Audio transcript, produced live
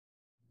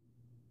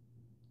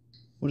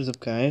What is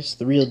up, guys?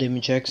 The real Damon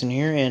Jackson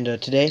here, and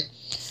today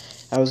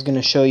I was going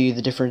to show you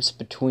the difference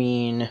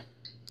between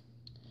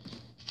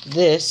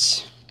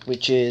this,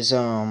 which is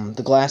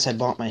the glass I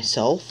bought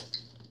myself.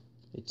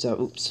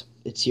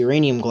 It's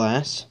uranium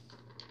glass.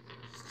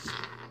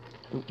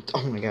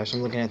 Oh my gosh,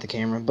 I'm looking at the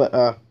camera.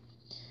 But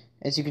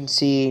as you can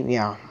see,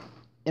 yeah,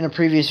 in a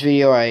previous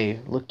video I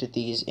looked at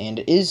these, and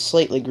it is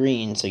slightly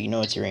green, so you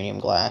know it's uranium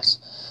glass.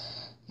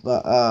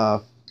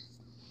 But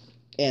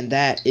and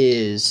that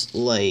is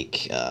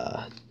like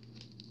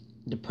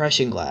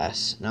depression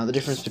glass. Now the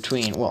difference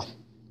between, well,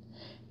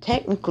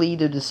 technically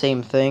they're the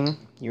same thing,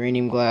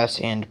 uranium glass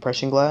and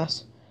depression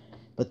glass,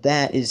 but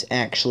that is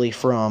actually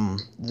from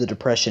the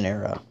depression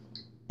era,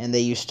 and they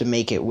used to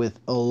make it with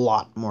a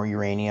lot more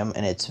uranium,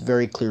 and it's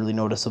very clearly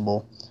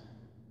noticeable.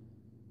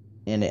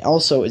 And it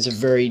also is a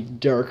very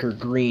darker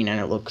green, and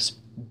it looks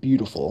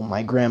beautiful.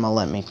 My grandma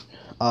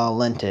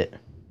lent it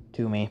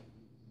to me.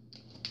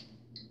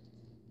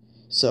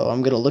 So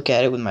I'm going to look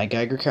at it with my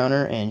Geiger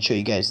counter and show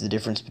you guys the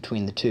difference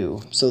between the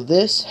two. So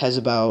this has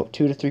about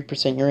 2 to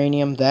 3%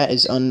 uranium. That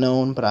is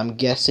unknown, but I'm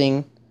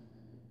guessing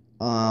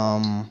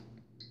 18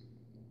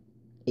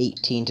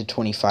 to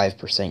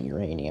 25%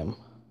 uranium.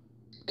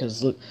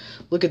 Because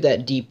look at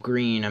that deep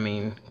green. I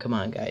mean, come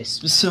on,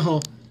 guys. So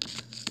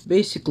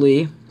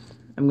basically,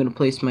 I'm going to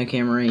place my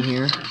camera right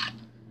here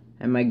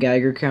and my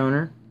Geiger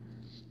counter.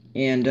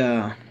 And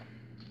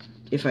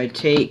if I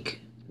take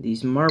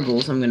these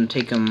marbles, I'm going to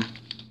take them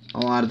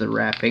all out of the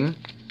wrapping.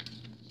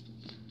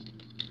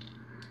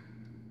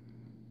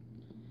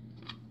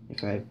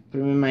 If I put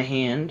them in my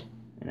hand,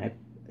 and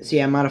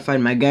I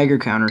modified my Geiger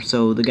counter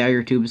so the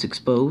Geiger tube is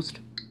exposed,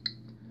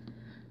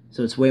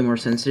 so it's way more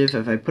sensitive.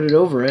 If I put it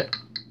over it,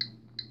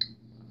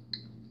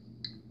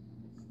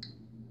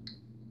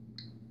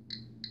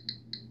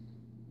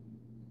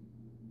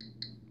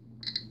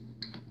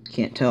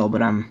 can't tell,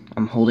 but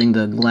I'm holding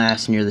the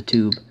glass near the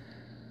tube.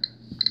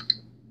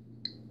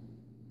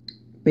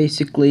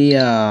 Basically,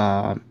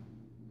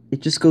 it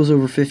just goes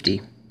over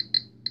 50.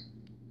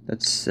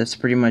 That's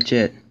pretty much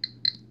it.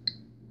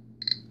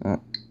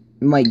 Well,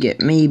 you might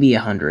get maybe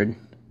 100.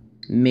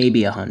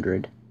 Maybe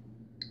 100.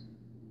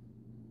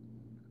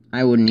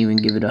 I wouldn't even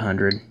give it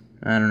 100.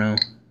 I don't know.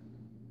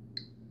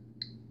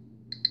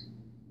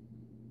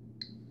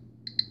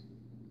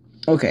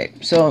 Okay,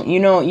 so you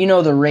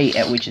know the rate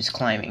at which it's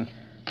climbing.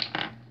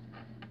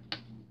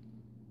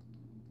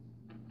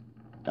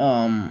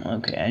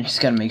 Okay, I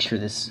just gotta make sure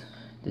this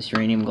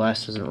uranium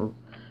glass doesn't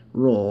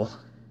roll,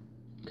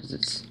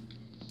 because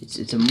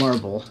it's a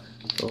marble.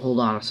 So hold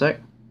on a sec.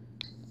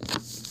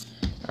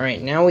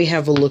 Alright, now we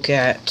have a look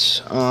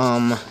at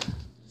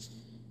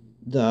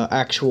the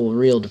actual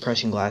real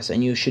depression glass,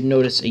 and you should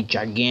notice a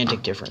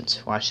gigantic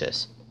difference. Watch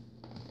this.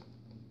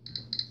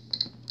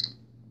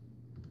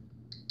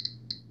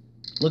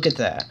 Look at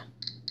that.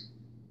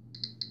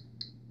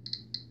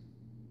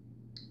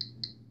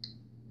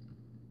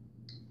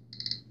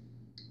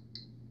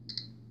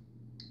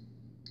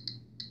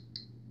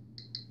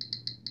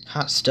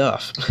 Hot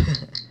stuff.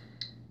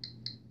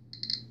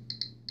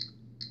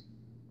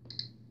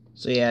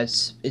 So yeah,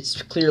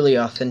 it's clearly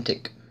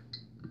authentic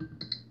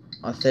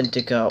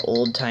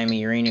old-timey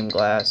uranium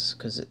glass,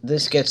 because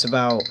this gets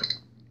about,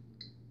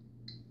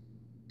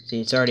 see,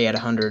 it's already at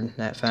 100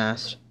 that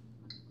fast.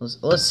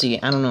 Let's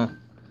see, I don't know.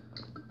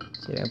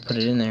 See if I can put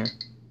it in there.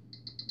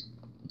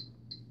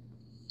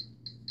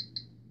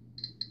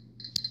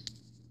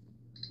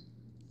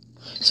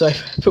 So I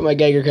put my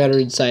Geiger counter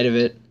inside of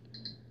it.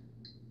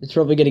 It's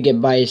probably going to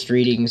get biased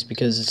readings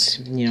because it's,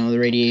 the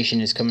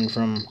radiation is coming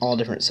from all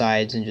different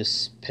sides and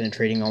just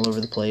penetrating all over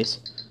the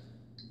place.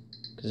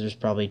 Because there's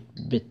probably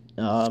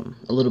a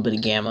little bit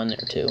of gamma in there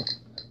too.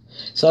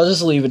 So I'll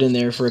just leave it in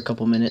there for a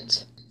couple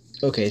minutes.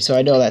 Okay, so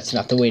I know that's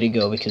not the way to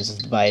go because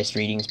of the biased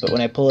readings, but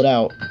when I pull it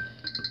out,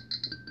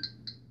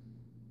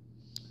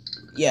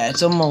 yeah,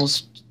 it's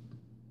almost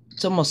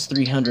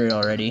 300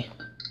 already.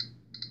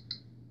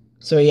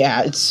 So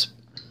yeah,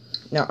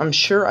 now I'm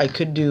sure I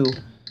could do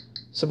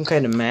some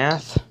kind of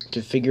math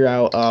to figure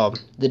out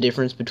the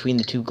difference between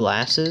the two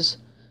glasses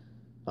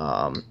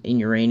in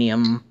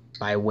uranium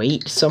by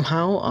weight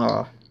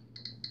somehow,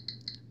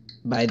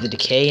 by the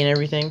decay and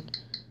everything,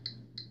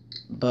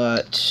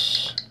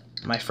 but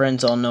my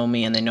friends all know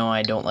me and they know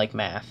I don't like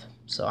math,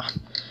 so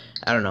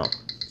I don't know.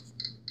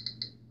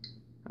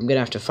 I'm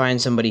gonna have to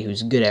find somebody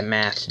who's good at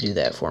math to do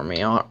that for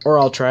me, or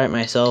I'll try it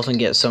myself and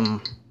get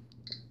some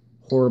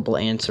horrible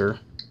answer.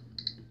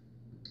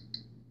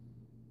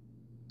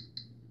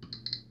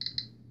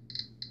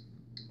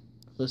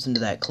 Listen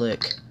to that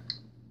click.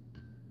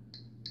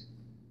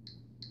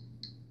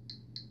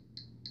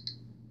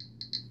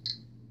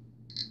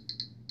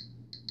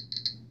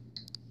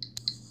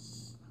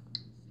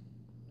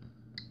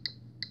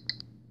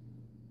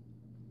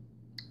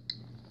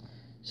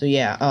 So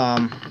yeah,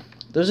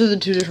 those are the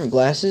two different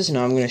glasses.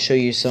 Now I'm going to show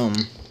you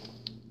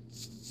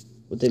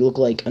what they look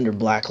like under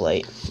black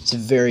light. It's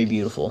very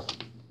beautiful.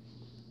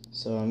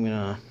 So I'm going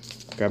to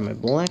grab my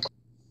black.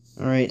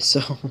 Alright,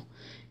 so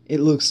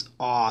it looks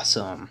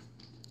awesome.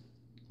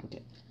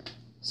 Okay.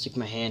 stick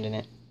my hand in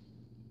it.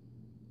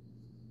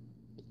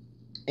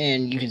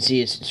 And you can see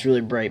it's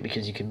really bright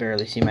because you can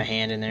barely see my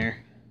hand in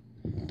there.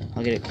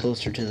 I'll get it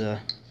closer to the...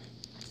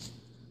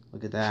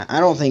 Look at that.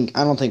 I don't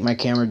think my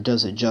camera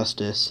does it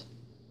justice.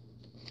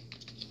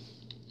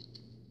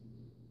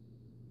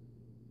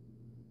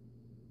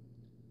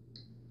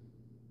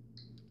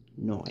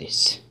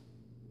 Nice.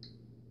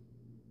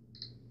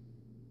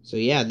 So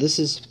yeah, this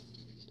is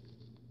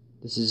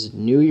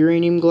new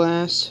uranium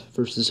glass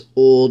versus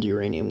old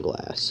uranium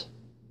glass.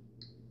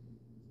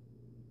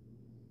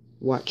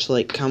 Watch,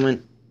 like,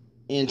 comment,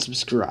 and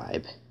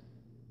subscribe.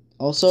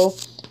 Also,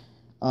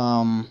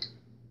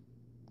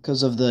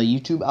 because of the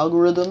YouTube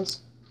algorithms,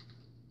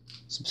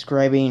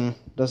 subscribing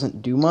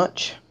doesn't do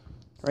much.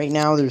 Right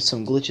now, there's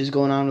some glitches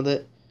going on with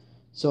it.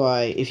 So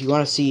if you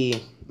want to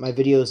see my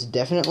videos,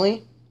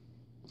 definitely,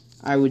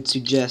 I would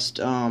suggest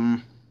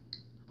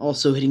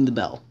also hitting the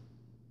bell.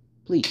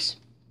 Please.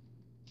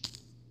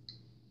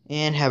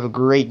 And have a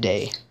great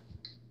day.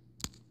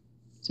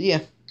 See ya.